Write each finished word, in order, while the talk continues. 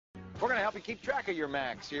We're going to help you keep track of your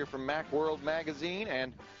Macs here from Macworld magazine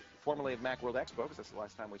and formerly of Macworld Expo, because that's the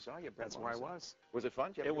last time we saw you. That's where I was. Was it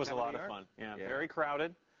fun? It was a lot of fun. Yeah, very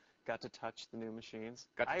crowded. Got to touch the new machines.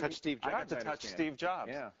 Got to touch Steve Jobs. I got to touch Steve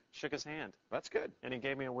Jobs. Yeah. Shook his hand. That's good. And he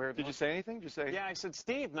gave me a weird Did look. you say anything? Did you say? Yeah, I said,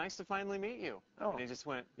 Steve, nice to finally meet you. Oh. And he just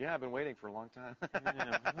went, yeah, I've been waiting for a long time.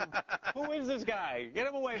 Yeah. Who is this guy? Get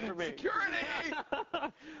him away from me. Security!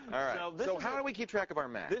 All right. So how do we keep track of our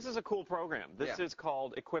Mac? This is a cool program. This is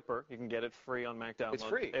called Equipper. You can get it free on Mac Download. It's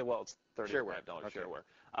free? Well, it's $35 Okay. shareware.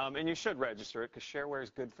 And you should register it because shareware is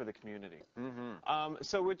good for the community. Mm-hmm.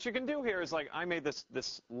 So what you can do here is, like, I made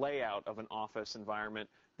this layout of an office environment.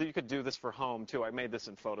 You could do this for home, too. I made this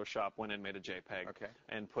in Photoshop, went in, made a JPEG,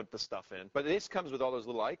 and put the stuff in. But this comes with all those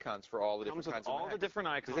little icons for all the different kinds of Macs. all the different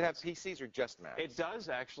icons. Does it have PCs or just Macs? It does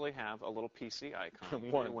actually have a little PC icon.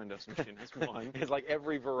 One. Your Windows machine has one. It's like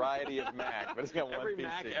every variety of Mac, but it's got one Every PC.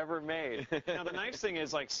 Mac ever made. Now, the nice thing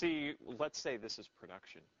is, like, see, let's say this is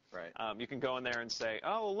production. Right. You can go in there and say,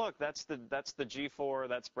 oh, look, that's the G4,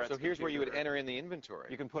 that's Brett's So here's computer. where you would enter in the inventory.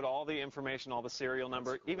 You can put all the information, all the serial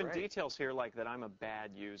number, That's even great. details here like that I'm a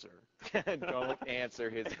bad user. Don't answer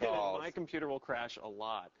his calls. My computer will crash a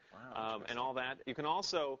lot. Wow, and all that. You can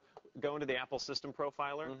also go into the Apple System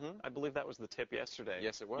Profiler. I believe that was the tip yesterday.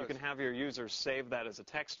 Yes, it was. You can have your users save that as a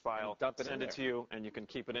text file, send it to you, and you can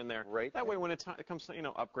keep it in there. Right. That way, when it comes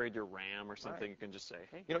to, upgrade your RAM or something, you can just say,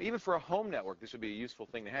 hey. Even for a home network, this would be a useful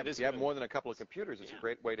thing to have. If you have more than a couple of computers, it's a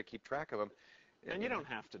great way to keep track of them. And you don't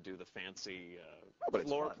have to do the fancy but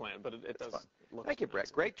floor plan, but it does look Thank you, Brett.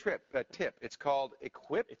 nice. Great tip. It's called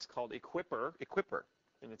It's called Equipper. Equipper.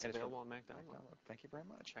 And it's available on Mac Download. Thank you very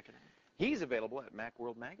much. Check it out. He's available at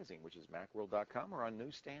Macworld Magazine, which is macworld.com, or on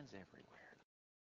newsstands everywhere.